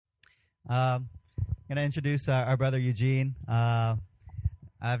I'm going to introduce our brother Eugene.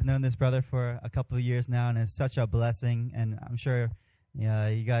 I've known this brother for a couple of years now, and it's such a blessing, and I'm sure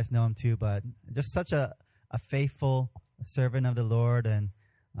you guys know him too, but just such a faithful servant of the Lord, and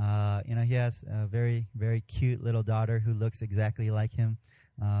he has a very, very cute little daughter who looks exactly like him.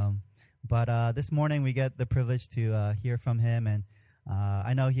 But this morning we get the privilege to hear from him, and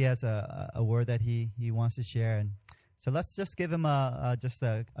I know he has a word that he wants to share, and so let's just give him a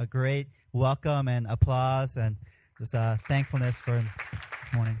great welcome and applause and just thankfulness for him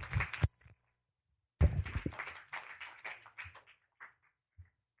this morning.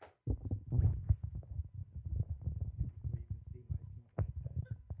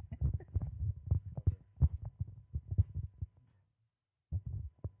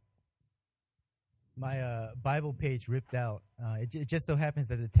 My Bible page ripped out. It just so happens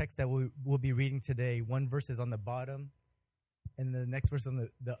that the text that we'll be reading today, one verse is on the bottom, and the next verse on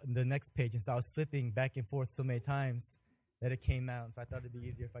the next page. And so I was flipping back and forth so many times that it came out. So I thought it'd be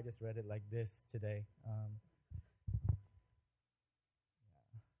easier if I just read it like this today.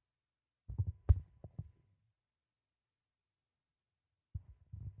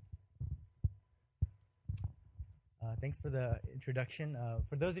 Thanks for the introduction.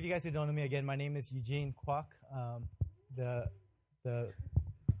 For those of you guys who don't know me, again, my name is Eugene Kwok.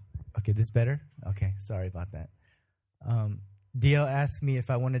 Okay, this better? Okay, sorry about that. DL asked me if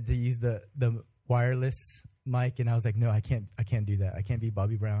I wanted to use the wireless mic, and I was like, no, I can't do that. I can't be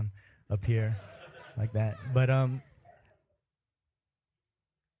Bobby Brown up here like that. But I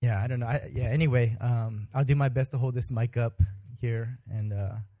don't know. Anyway, I'll do my best to hold this mic up here. And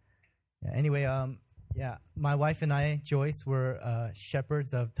my wife and I, Joyce, were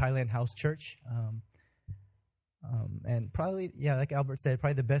shepherds of Thailand House Church. And probably, like Albert said,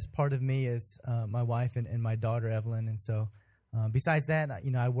 probably the best part of me is my wife and my daughter, Evelyn. And so besides that,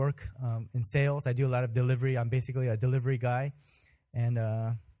 I work in sales. I do a lot of delivery. I'm basically a delivery guy and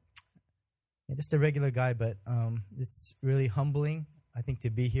just a regular guy. But it's really humbling, I think, to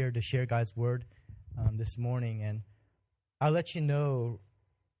be here to share God's word this morning. And I'll let you know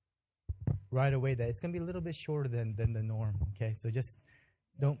right away that it's going to be a little bit shorter than the norm, okay? So just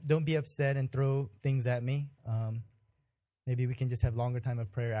don't be upset and throw things at me. Maybe we can just have longer time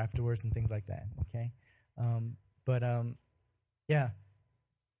of prayer afterwards and things like that, okay?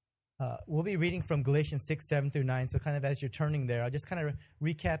 We'll be reading from Galatians 6, 7 through 9. So kind of as you're turning there, I'll just kind of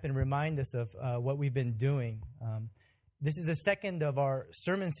recap and remind us of what we've been doing. This is the second of our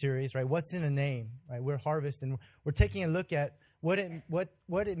sermon series, right? What's in a name, right? We're Harvest, and we're taking a look at what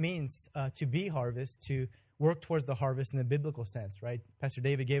it means to be Harvest, to work towards the harvest in a biblical sense, right? Pastor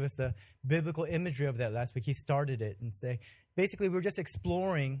David gave us the biblical imagery of that last week. He started it and basically we're just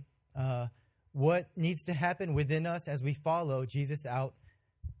exploring what needs to happen within us as we follow Jesus out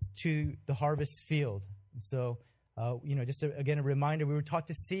to the harvest field. So, just again, a reminder, we were taught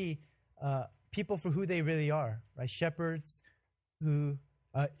to see people for who they really are, right? Shepherds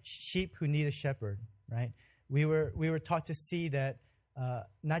sheep who need a shepherd, right? We were taught to see that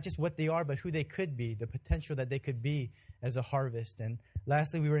not just what they are, but who they could be, the potential that they could be as a harvest. And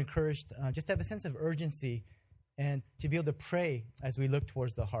lastly, we were encouraged just to have a sense of urgency and to be able to pray as we look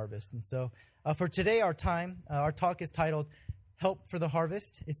towards the harvest. And so for today, our talk is titled Help for the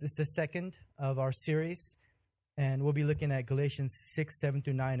Harvest. It's the second of our series, and we'll be looking at Galatians 6, 7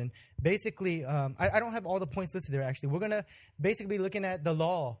 through 9. And basically, I don't have all the points listed there, actually. We're going to basically be looking at the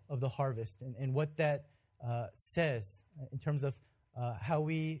law of the harvest and what that says in terms of how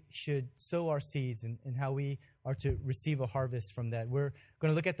we should sow our seeds and how we are to receive a harvest from that. We're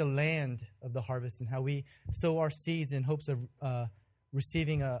going to look at the land of the harvest and how we sow our seeds in hopes of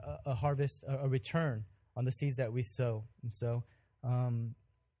receiving a harvest, a return on the seeds that we sow. And so,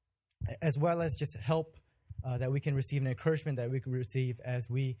 as well as just help that we can receive, an encouragement that we can receive as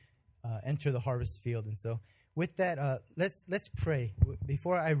we enter the harvest field. And so with that, let's pray.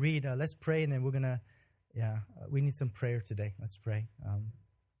 Before I read, let's pray, and then we're going to we need some prayer today. Let's pray.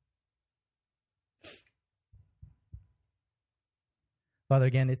 Father,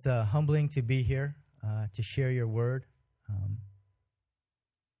 again, it's humbling to be here to share your word.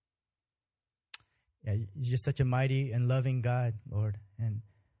 You're just such a mighty and loving God, Lord. And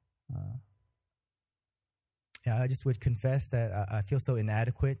I just would confess that I feel so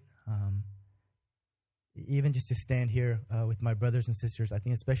inadequate, even just to stand here with my brothers and sisters. I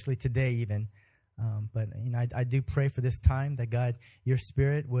think especially today even. But I do pray for this time that God, your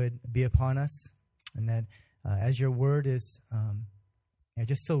Spirit would be upon us, and that as your word is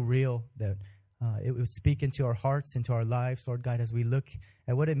just so real, that it would speak into our hearts, into our lives, Lord God, as we look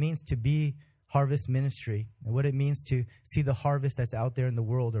at what it means to be harvest ministry and what it means to see the harvest that's out there in the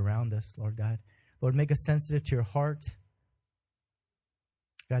world around us, Lord God. Lord, make us sensitive to your heart.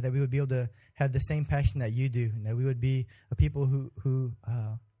 God, that we would be able to have the same passion that you do, and that we would be a people who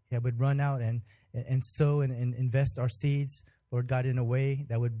would run out and sow and invest our seeds, Lord God, in a way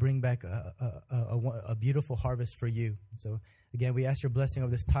that would bring back a beautiful harvest for you. And so, again, we ask your blessing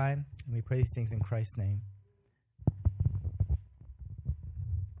over this time, and we pray these things in Christ's name.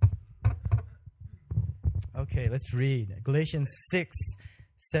 Okay, let's read. Galatians 6,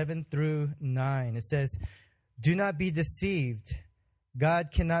 7 through 9. It says, "Do not be deceived.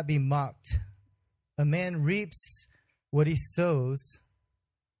 God cannot be mocked. A man reaps what he sows.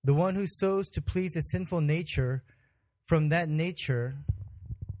 The one who sows to please his sinful nature, from that nature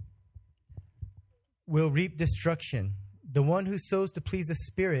will reap destruction. The one who sows to please the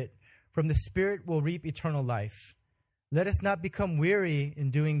Spirit, from the Spirit will reap eternal life. Let us not become weary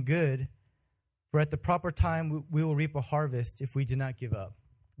in doing good, for at the proper time we will reap a harvest if we do not give up."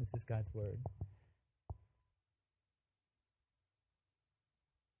 This is God's word.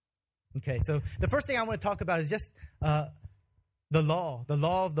 Okay, so the first thing I want to talk about is just the law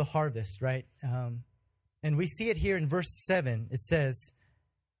of the harvest, right? And we see it here in verse 7. It says,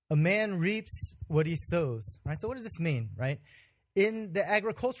 "A man reaps what he sows." Right? So what does this mean, right? In the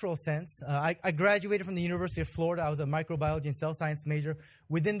agricultural sense, I graduated from the University of Florida. I was a microbiology and cell science major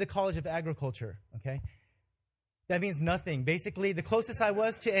within the College of Agriculture, okay? That means nothing. Basically, the closest I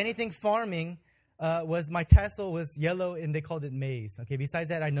was to anything farming was my tassel was yellow, and they called it maize. Okay, besides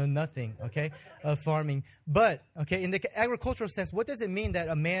that, I know nothing, okay, of farming. But, okay, in the agricultural sense, what does it mean that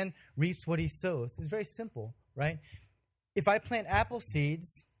a man reaps what he sows? It's very simple, right? If I plant apple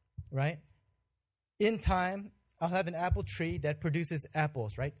seeds, right, in time, I'll have an apple tree that produces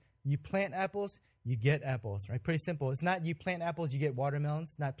apples, right? You plant apples, you get apples, right? Pretty simple. It's not you plant apples, you get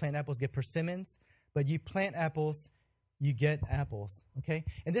watermelons. Not plant apples, get persimmons. But you plant apples, you get apples, okay?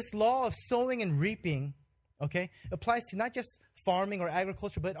 And this law of sowing and reaping, okay, applies to not just farming or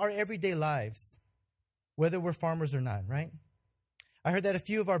agriculture, but our everyday lives, whether we're farmers or not, right? I heard that a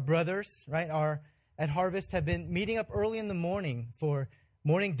few of our brothers, right, at Harvest have been meeting up early in the morning for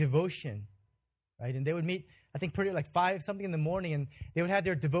morning devotion, right? And they would meet, I think, pretty like 5 something in the morning, and they would have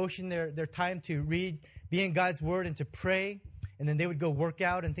their devotion, their time to read, be in God's word, and to pray. And then they would go work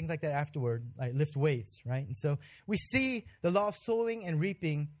out and things like that afterward, like lift weights, right? And so we see the law of sowing and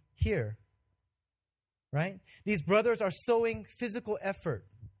reaping here, right? These brothers are sowing physical effort,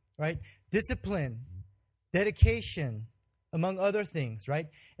 right? Discipline, dedication, among other things, right?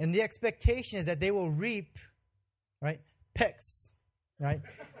 And the expectation is that they will reap, right, pecs, right?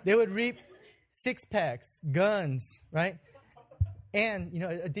 They would reap 6-packs, guns, right? And,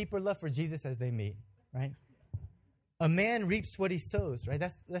 a deeper love for Jesus as they meet, right? A man reaps what he sows, right?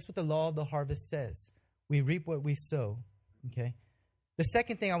 That's what the law of the harvest says. We reap what we sow, okay? The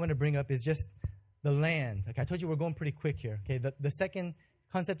second thing I want to bring up is just the land. Okay, I told you we're going pretty quick here, okay? The second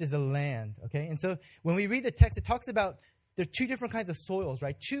concept is the land, okay? And so when we read the text, it talks about there are 2 different kinds of soils,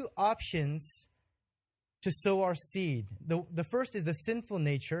 right? 2 options to sow our seed. The first is the sinful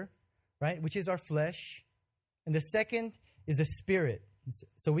nature, right, which is our flesh. And the second is the Spirit.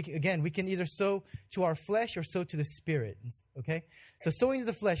 So we can either sow to our flesh or sow to the Spirit, okay? So sowing to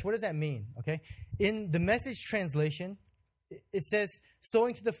the flesh, what does that mean, okay? In the Message translation, it says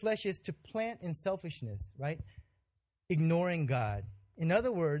sowing to the flesh is to plant in selfishness, right? Ignoring God. In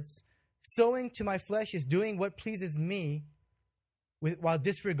other words, sowing to my flesh is doing what pleases me while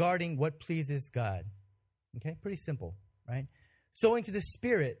disregarding what pleases God, okay? Pretty simple, right? Sowing to the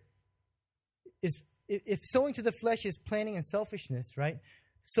Spirit is, if sowing to the flesh is planting in selfishness, right?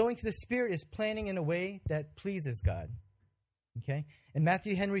 Sowing to the Spirit is planting in a way that pleases God. Okay? And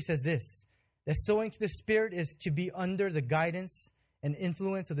Matthew Henry says this, that sowing to the Spirit is to be under the guidance and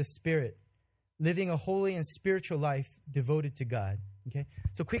influence of the Spirit, living a holy and spiritual life devoted to God. Okay?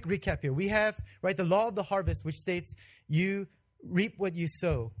 So quick recap here. We have, right, the law of the harvest, which states you reap what you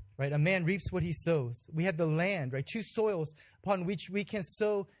sow. Right? A man reaps what he sows. We have the land, right? 2 soils upon which we can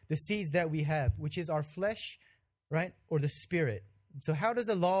sow the seeds that we have, which is our flesh, right? Or the Spirit. So how does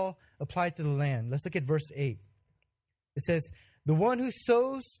the law apply to the land? Let's look at verse 8. It says, "The one who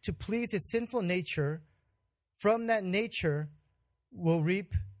sows to please his sinful nature, from that nature will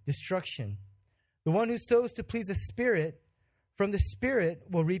reap destruction. The one who sows to please the Spirit, from the Spirit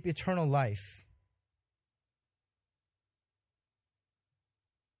will reap eternal life."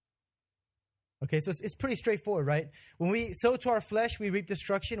 Okay, so it's pretty straightforward, right? When we sow to our flesh, we reap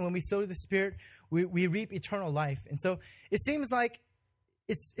destruction. When we sow to the Spirit, we reap eternal life. And so it seems like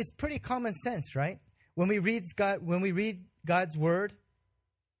it's pretty common sense, right? When we read God's word,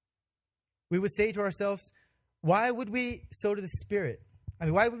 we would say to ourselves, why would we sow to the Spirit? I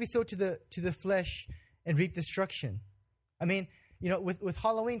mean, why would we sow to the flesh and reap destruction? I mean, with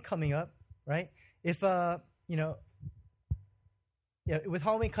Halloween coming up, right? If with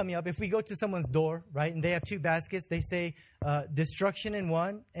Halloween coming up, if we go to someone's door, right, and they have two baskets, they say destruction in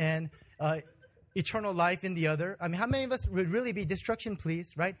one and eternal life in the other. I mean, how many of us would really be destruction, please,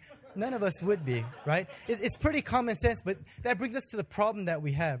 right? None of us would be, right? It's pretty common sense, but that brings us to the problem that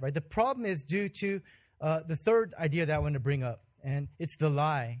we have, right? The problem is due to the third idea that I want to bring up, and it's the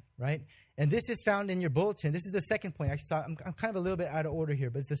lie, right? And this is found in your bulletin. This is the second point. Actually, I'm kind of a little bit out of order here,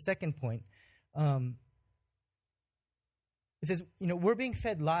 but it's the second point. It says, we're being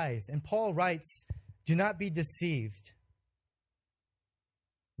fed lies. And Paul writes, do not be deceived.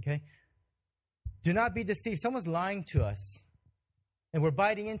 Okay? Do not be deceived. Someone's lying to us. And we're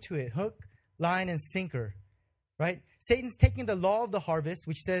biting into it. Hook, line, and sinker. Right? Satan's taking the law of the harvest,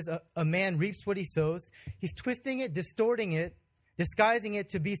 which says a man reaps what he sows. He's twisting it, distorting it, disguising it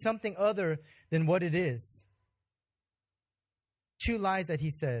to be something other than what it is. Two lies that he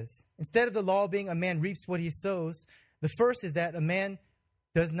says. Instead of the law being a man reaps what he sows, the first is that a man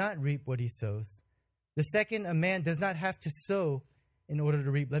does not reap what he sows. The second, a man does not have to sow in order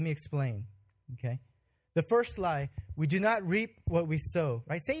to reap. Let me explain. Okay? The first lie, we do not reap what we sow.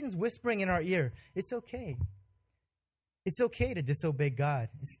 Right? Satan's whispering in our ear, it's okay. It's okay to disobey God.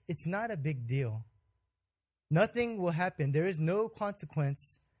 It's not a big deal. Nothing will happen. There is no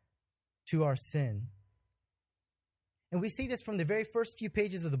consequence to our sin. And we see this from the very first few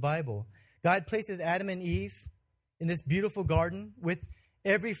pages of the Bible. God places Adam and Eve in this beautiful garden with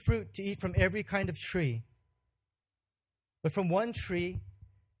every fruit to eat from every kind of tree. But from one tree,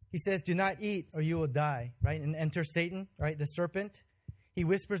 he says, do not eat or you will die, right? And enter Satan, right? The serpent. He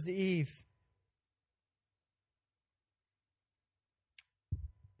whispers to Eve,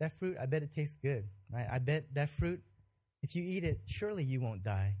 that fruit, I bet it tastes good, right? I bet that fruit, if you eat it, surely you won't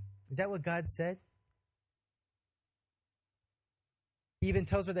die. Is that what God said? He even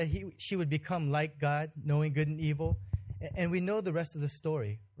tells her that she would become like God, knowing good and evil. And we know the rest of the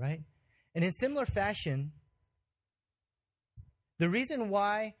story, right? And in similar fashion, the reason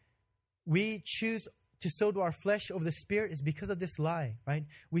why we choose to sow to our flesh over the Spirit is because of this lie, right?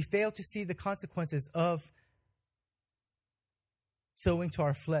 We fail to see the consequences of sowing to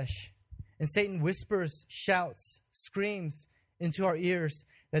our flesh. And Satan whispers, shouts, screams into our ears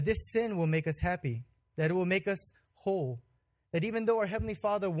that this sin will make us happy, that it will make us whole. That even though our Heavenly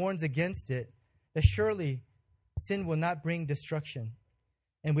Father warns against it, that surely sin will not bring destruction.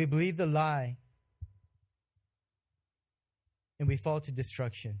 And we believe the lie, and we fall to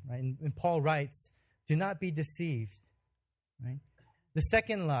destruction. Right? And Paul writes, do not be deceived. Right? The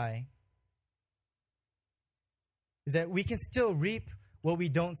second lie is that we can still reap what we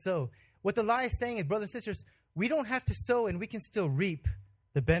don't sow. What the lie is saying is, brothers and sisters, we don't have to sow and we can still reap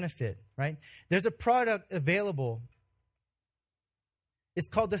the benefit. Right? There's a product available. It's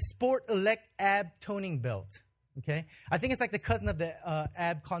called the Sport Elect Ab Toning Belt. Okay, I think it's like the cousin of the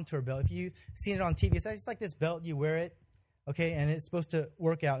ab contour belt. If you've seen it on TV, it's just like this belt. You wear it, okay, and it's supposed to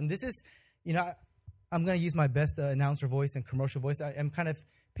work out. And this is, I'm going to use my best announcer voice and commercial voice. I'm kind of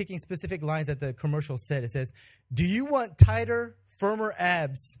picking specific lines that the commercial said. It says, do you want tighter, firmer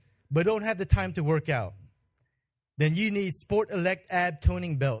abs, but don't have the time to work out? Then you need Sport Elect Ab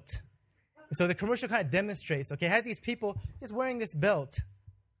Toning Belt. So the commercial kind of demonstrates, okay, it has these people just wearing this belt,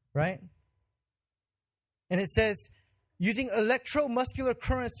 right? And it says, using electromuscular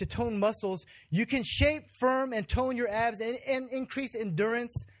currents to tone muscles, you can shape, firm, and tone your abs and increase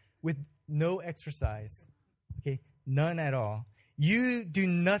endurance with no exercise. Okay, none at all. You do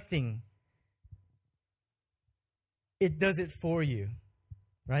nothing. It does it for you,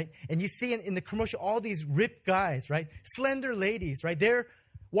 right? And you see in the commercial all these ripped guys, right? Slender ladies, right? They're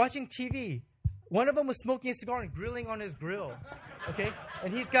watching TV. One of them was smoking a cigar and grilling on his grill, okay?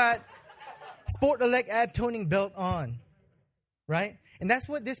 And he's got Sport Elect Ab Toning Belt on, right? And that's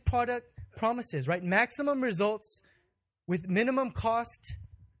what this product promises, right? Maximum results with minimum cost,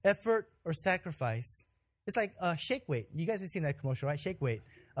 effort, or sacrifice. It's like shake weight. You guys have seen that commercial, right? Shake weight.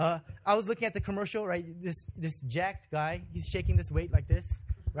 I was looking at the commercial, right? This jacked guy, he's shaking this weight like this,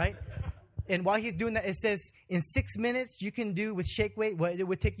 right? And while he's doing that, it says, in 6 minutes, you can do with shake weight what it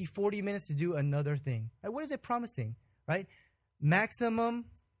would take you 40 minutes to do another thing. Right? What is it promising, right? Maximum,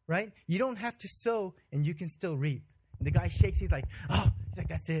 right? You don't have to sow, and you can still reap. And the guy shakes, he's like,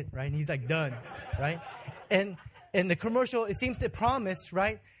 that's it, right? And he's like, done, right? And the commercial, it seems to promise,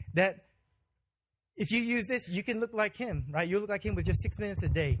 right, that if you use this, you can look like him, right? You look like him with just 6 minutes a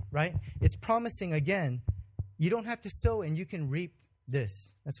day, right? It's promising, again, you don't have to sow, and you can reap this.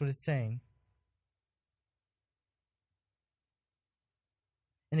 That's what it's saying.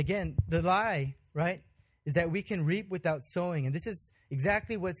 And again, the lie, right, is that we can reap without sowing. And this is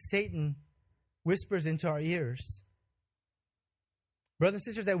exactly what Satan whispers into our ears. Brothers and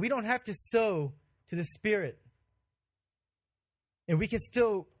sisters, that we don't have to sow to the Spirit, and we can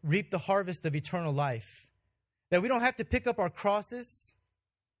still reap the harvest of eternal life. That we don't have to pick up our crosses,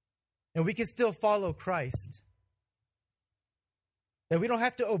 and we can still follow Christ. That we don't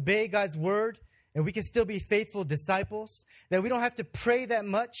have to obey God's word, and we can still be faithful disciples. That we don't have to pray that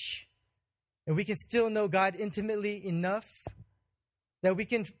much, and we can still know God intimately enough. That we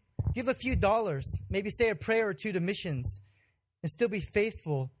can give a few dollars, maybe say a prayer or two to missions, and still be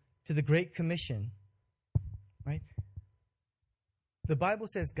faithful to the Great Commission. Right? The Bible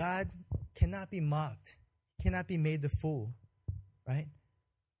says God cannot be mocked, cannot be made the fool. Right?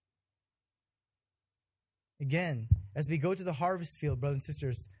 Again, as we go to the harvest field, brothers and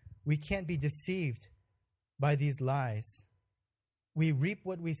sisters, we can't be deceived by these lies. We reap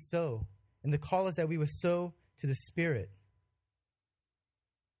what we sow, and the call is that we would sow to the Spirit.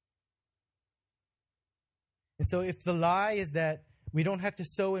 And so if the lie is that we don't have to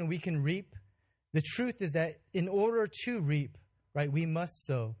sow and we can reap, the truth is that in order to reap, right, we must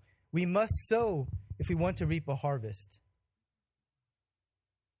sow. We must sow if we want to reap a harvest.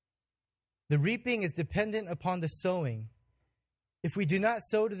 The reaping is dependent upon the sowing. If we do not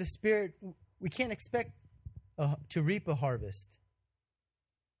sow to the Spirit, we can't expect to reap a harvest.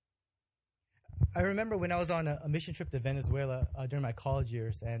 I remember when I was on a mission trip to Venezuela during my college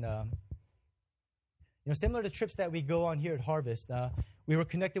years, and similar to trips that we go on here at Harvest, we were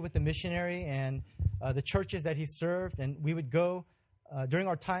connected with the missionary and the churches that he served, and we would go during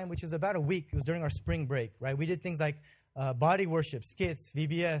our time, which was about a week. It was during our spring break, right? We did things like body worship, skits,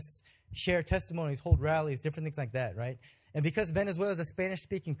 VBS, share testimonies, hold rallies, different things like that, right? And because Venezuela is a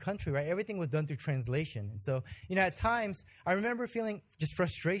Spanish-speaking country, right, everything was done through translation. And so, at times, I remember feeling just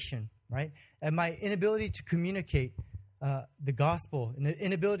frustration, right, at my inability to communicate the gospel and the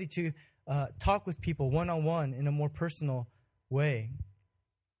inability to talk with people one-on-one in a more personal way.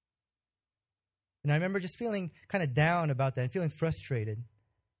 And I remember just feeling kind of down about that and feeling frustrated.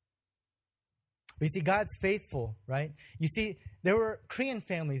 But you see, God's faithful, right? You see, there were Korean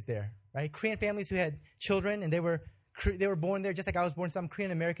families there, right? Korean families who had children, and they were born there just like I was born. So I'm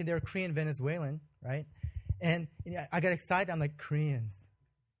Korean American. They were Korean Venezuelan, right? And I got excited. I'm like, Koreans,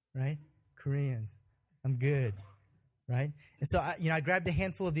 right? Koreans. I'm good, right? And so I grabbed a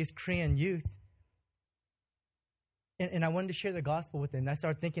handful of these Korean youth, and I wanted to share the gospel with them. And I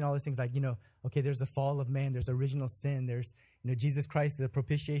started thinking all these things like, okay, there's the fall of man, there's original sin, there's Jesus Christ, the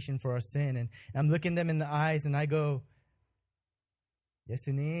propitiation for our sin. And I'm looking them in the eyes, and I go,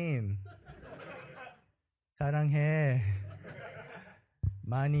 예수님, 사랑해,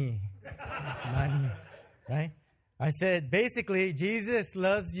 많이, right? I said, basically, Jesus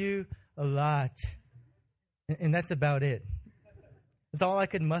loves you a lot. And that's about it. That's all I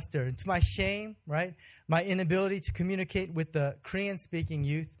could muster. And to my shame, right, my inability to communicate with the Korean-speaking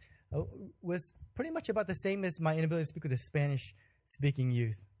youth was pretty much about the same as my inability to speak with the Spanish-speaking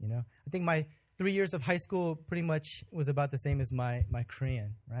youth, I think my 3 years of high school pretty much was about the same as my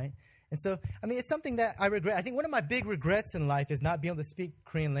Korean, right? And so, it's something that I regret. I think one of my big regrets in life is not being able to speak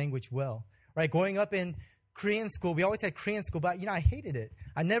Korean language well, right? Growing up in Korean school, we always had Korean school, but, I hated it.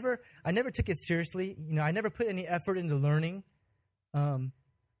 I never took it seriously. I never put any effort into learning. My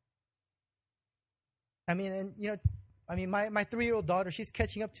 3-year-old daughter, she's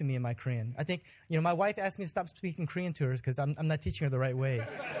catching up to me in my Korean. I think, my wife asked me to stop speaking Korean to her because I'm not teaching her the right way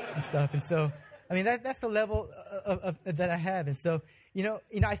and stuff. And so, that's the level of that I have. And so,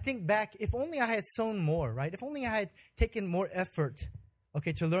 I think back, if only I had sown more, right? If only I had taken more effort,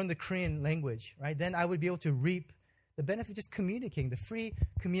 okay, to learn the Korean language, right? Then I would be able to reap the benefit of just communicating, the free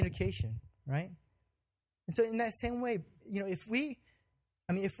communication, right? And so in that same way, if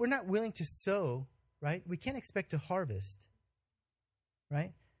we're not willing to sow, right, we can't expect to harvest,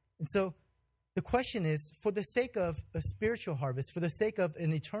 right? And so the question is, for the sake of a spiritual harvest, for the sake of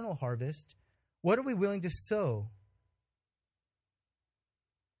an eternal harvest, what are we willing to sow?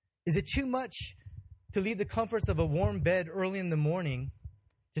 Is it too much to leave the comforts of a warm bed early in the morning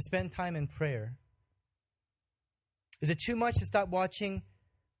to spend time in prayer? Is it too much to stop watching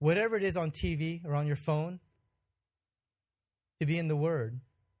whatever it is on TV or on your phone to be in the Word?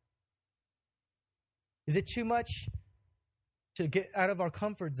 Is it too much to get out of our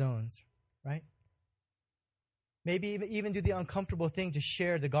comfort zones, right? Maybe even do the uncomfortable thing to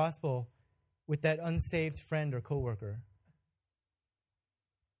share the gospel with that unsaved friend or coworker.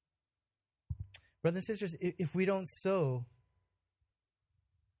 Brothers and sisters, if we don't sow,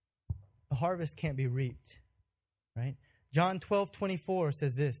 a harvest can't be reaped, right? John 12:24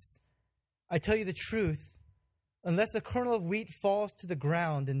 says this, I tell you the truth, unless a kernel of wheat falls to the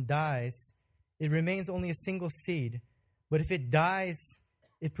ground and dies, it remains only a single seed. But if it dies,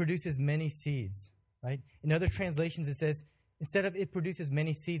 it produces many seeds, right? In other translations, it says, instead of it produces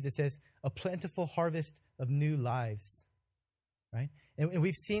many seeds, it says a plentiful harvest of new lives, right? And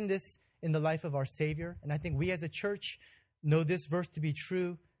we've seen this in the life of our Savior. And I think we as a church know this verse to be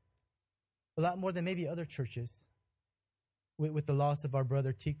true a lot more than maybe other churches with the loss of our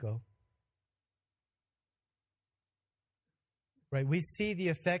brother Tico. Right? We see the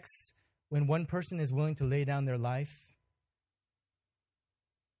effects when one person is willing to lay down their life.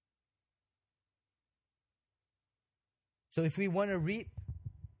 So if we want to reap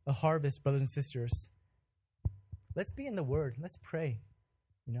a harvest, brothers and sisters, let's be in the Word. Let's pray.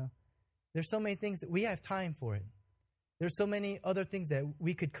 You know, there's so many things that we have time for it. There's so many other things that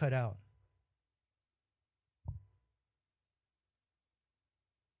we could cut out.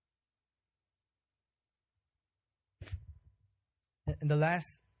 And the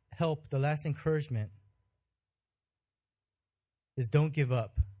last help, the last encouragement is don't give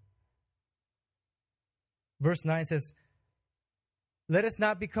up. Verse 9 says, let us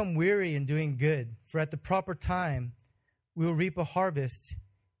not become weary in doing good, for at the proper time we will reap a harvest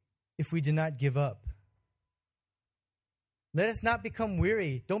if we do not give up. Let us not become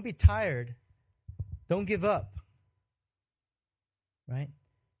weary. Don't be tired. Don't give up. Right?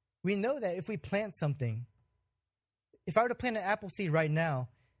 We know that if we plant something, if I were to plant an apple seed right now,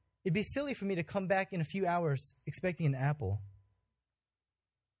 it'd be silly for me to come back in a few hours expecting an apple.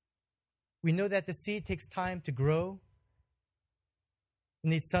 We know that the seed takes time to grow. It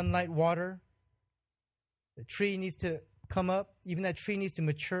needs sunlight, water. The tree needs to come up. Even that tree needs to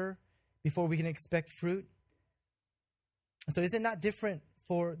mature before we can expect fruit. So is it not different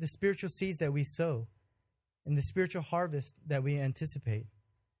for the spiritual seeds that we sow and the spiritual harvest that we anticipate?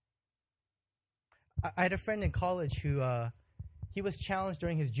 I had a friend in college who he was challenged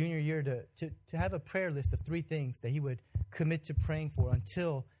during his junior year to have a prayer list of 3 things that he would commit to praying for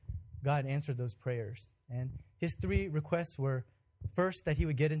until God answered those prayers. And his 3 requests were, first, that he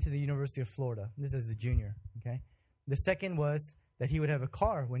would get into the University of Florida. This is a junior, okay? The second was that he would have a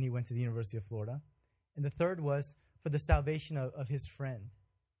car when he went to the University of Florida. And the third was for the salvation of his friend.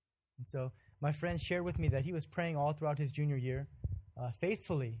 And so my friend shared with me that he was praying all throughout his junior year,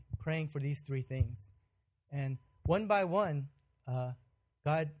 faithfully praying for these 3 things. And one by one,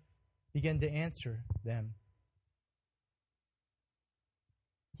 God began to answer them.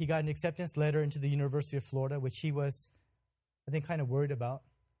 He got an acceptance letter into the University of Florida, which he was, I think, kind of worried about.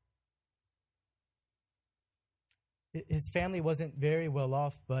 His family wasn't very well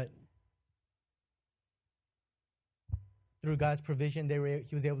off, but through God's provision,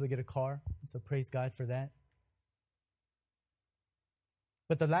 he was able to get a car. So praise God for that.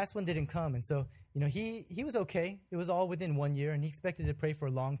 But the last one didn't come, and so he was okay. It was all within 1 year, and he expected to pray for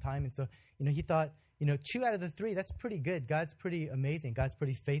a long time. And so he thought 2 out of the 3, that's pretty good. God's pretty amazing. God's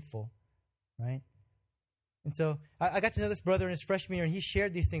pretty faithful, right? And so I got to know this brother in his freshman year, and he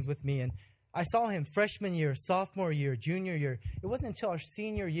shared these things with me. And I saw him freshman year, sophomore year, junior year. It wasn't until our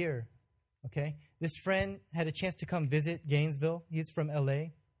senior year, okay, this friend had a chance to come visit Gainesville. He's from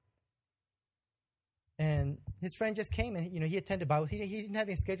L.A., and his friend just came, and he attended Bible. He didn't have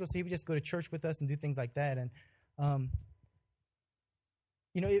any schedule, so he would just go to church with us and do things like that. And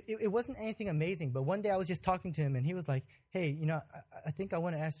it wasn't anything amazing. But one day I was just talking to him, and he was like, "Hey, I think I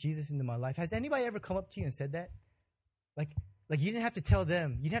want to ask Jesus into my life." Has anybody ever come up to you and said that? Like you didn't have to tell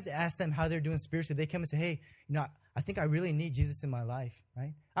them. You didn't have to ask them how they're doing spiritually. They come and say, "Hey, I think I really need Jesus in my life."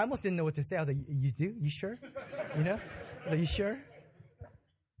 Right? I almost didn't know what to say. I was like, "You do? You sure?" I was like, "You sure?"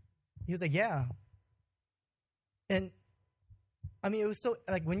 He was like, "Yeah." And I mean, it was so,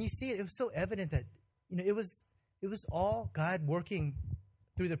 like, when you see it, it was so evident that, it was all God working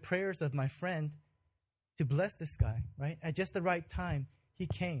through the prayers of my friend to bless this guy, right? At just the right time, he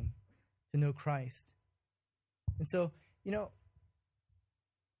came to know Christ. And so, I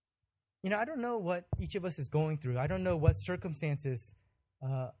don't know what each of us is going through. I don't know what circumstances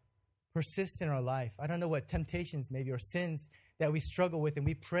persist in our life. I don't know what temptations maybe or sins that we struggle with, and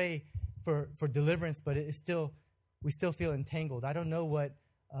we pray for deliverance, but we still feel entangled. I don't know what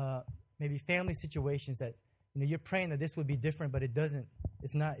maybe family situations that you're praying that this would be different, but it doesn't.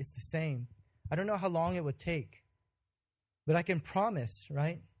 It's not. It's the same. I don't know how long it would take, but I can promise,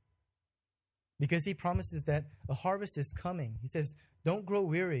 right? Because he promises that a harvest is coming. He says, "Don't grow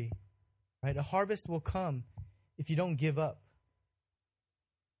weary," right? A harvest will come if you don't give up.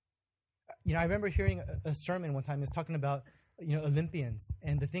 I remember hearing a sermon one time. It was talking about Olympians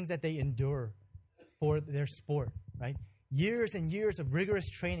and the things that they endure for their sport, right? years and years of rigorous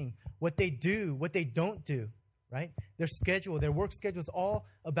training, what they do, what they don't do, right? Their schedule, their work schedule is all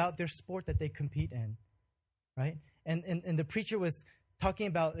about their sport that they compete in, right? And the preacher was talking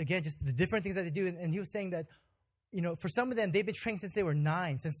about, again, just the different things that they do. And he was saying that, for some of them, they've been training since they were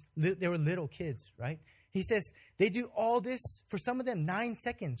 9, since they were little kids, right? He says they do all this, for some of them, 9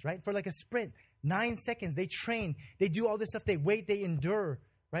 seconds, right? For like a sprint, 9 seconds. They train. They do all this stuff. They wait. They endure,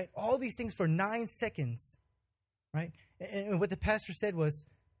 right? All these things for 9 seconds, right? And what the pastor said was,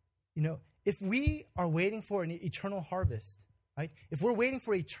 if we are waiting for an eternal harvest, right? If we're waiting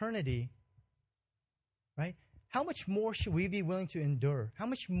for eternity, right? How much more should we be willing to endure? How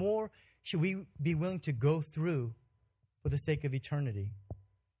much more should we be willing to go through for the sake of eternity?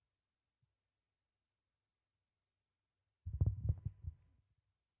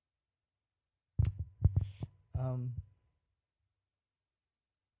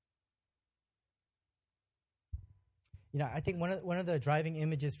 I think one of the driving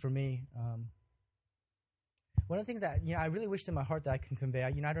images for me, one of the things that I really wished in my heart that I can convey.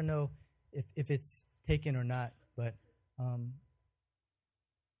 I don't know if it's taken or not, but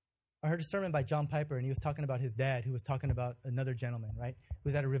I heard a sermon by John Piper, and he was talking about his dad, who was talking about another gentleman, right? Who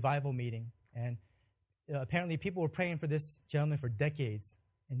was at a revival meeting, and apparently people were praying for this gentleman for decades,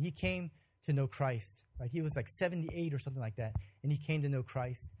 and he came to know Christ, right? He was like 78 or something like that, and he came to know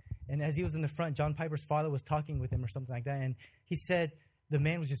Christ. And as he was in the front, John Piper's father was talking with him or something like that, and he said the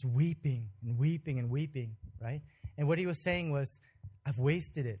man was just weeping and weeping and weeping, right? And what he was saying was, I've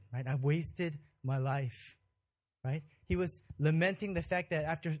wasted it, right? I've wasted my life, right? He was lamenting the fact that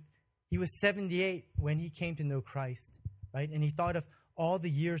after he was 78 when he came to know Christ, right? And he thought of all the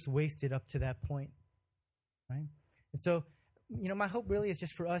years wasted up to that point, right? And so, my hope really is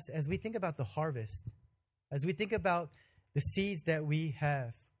just for us as we think about the harvest, as we think about the seeds that we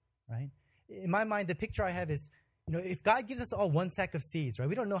have, right? In my mind, the picture I have is, if God gives us all one sack of seeds, right?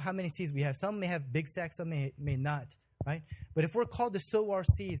 We don't know how many seeds we have. Some may have big sacks, some may not, right? But if we're called to sow our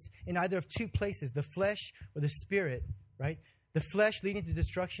seeds in either of two places, the flesh or the spirit, right? The flesh leading to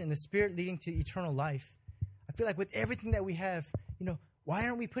destruction and the spirit leading to eternal life. I feel like with everything that we have, why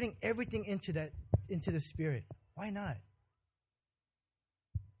aren't we putting everything into the spirit? Why not?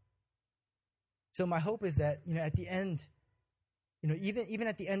 So my hope is that, at the end, even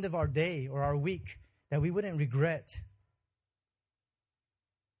at the end of our day or our week, that we wouldn't regret,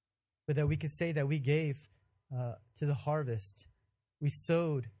 but that we could say that we gave to the harvest. We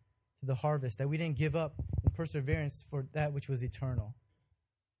sowed to the harvest, that we didn't give up in perseverance for that which was eternal.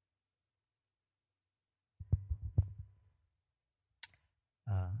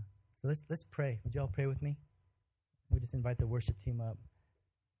 So let's pray. Would you all pray with me? We just invite the worship team up.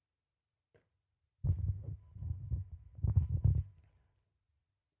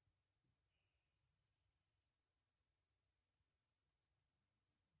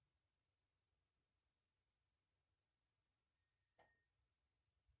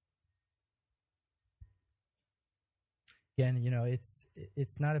 Again,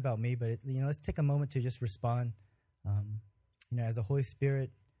 it's not about me, but let's take a moment to just respond. As the Holy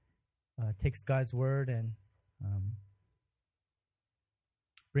Spirit takes God's word and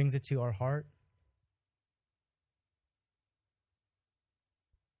brings it to our heart.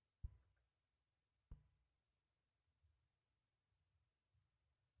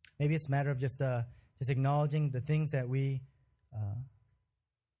 Maybe it's a matter of just acknowledging the things that we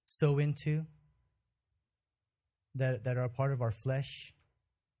sow into, that are a part of our flesh,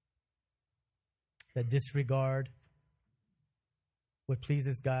 that disregard what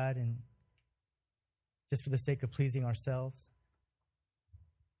pleases God and just for the sake of pleasing ourselves.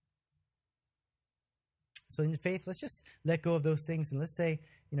 So in faith, let's just let go of those things and let's say,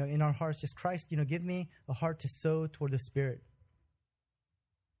 in our hearts, just Christ, give me a heart to sow toward the Spirit.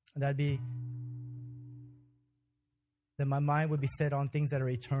 And that'd be that my mind would be set on things that are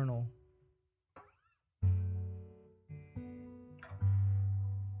eternal.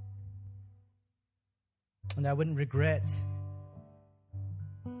 And I wouldn't regret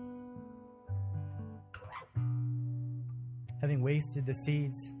having wasted the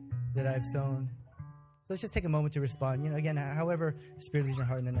seeds that I've sown. So let's just take a moment to respond. Again, however the Spirit leads your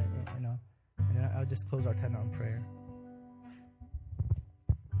heart, and then I'll just close our time out in prayer.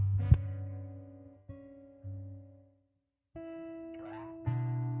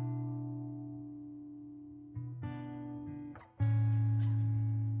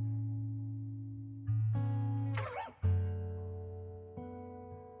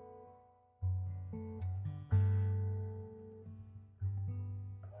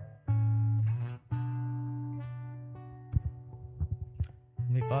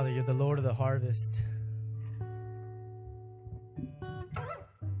 Father, you're the Lord of the harvest.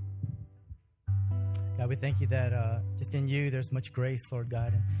 God, we thank you that just in you there's much grace, Lord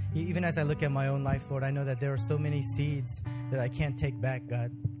God. And even as I look at my own life, Lord, I know that there are so many seeds that I can't take back,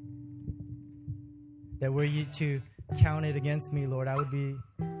 God. That were you to count it against me, Lord, I would be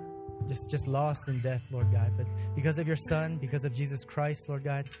just lost in death, Lord God. But because of your Son, because of Jesus Christ, Lord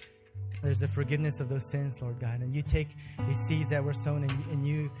God, there's a forgiveness of those sins, Lord God. And you take these seeds that were sown and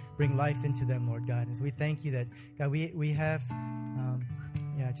you bring life into them, Lord God. And so we thank you that, God, we have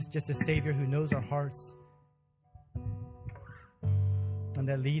just a Savior who knows our hearts and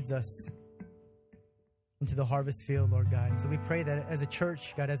that leads us into the harvest field, Lord God. And so we pray that as a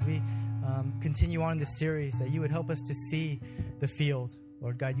church, God, as we continue on this series, that you would help us to see the field,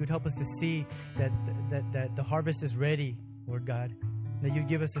 Lord God. You would help us to see that the harvest is ready, Lord God. That you'd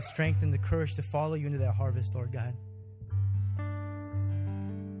give us the strength and the courage to follow you into that harvest, Lord God.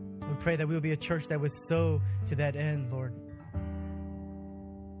 We pray that we will be a church that would sow to that end, Lord.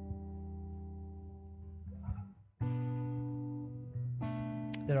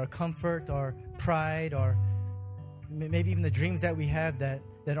 That our comfort, our pride, our maybe even the dreams that we have that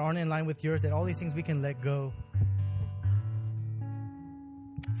aren't in line with yours, that all these things we can let go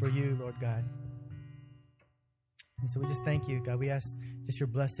for you, Lord God. And so we just thank you, God. We ask just your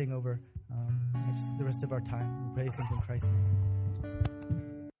blessing over just the rest of our time. We pray these things in Christ's name.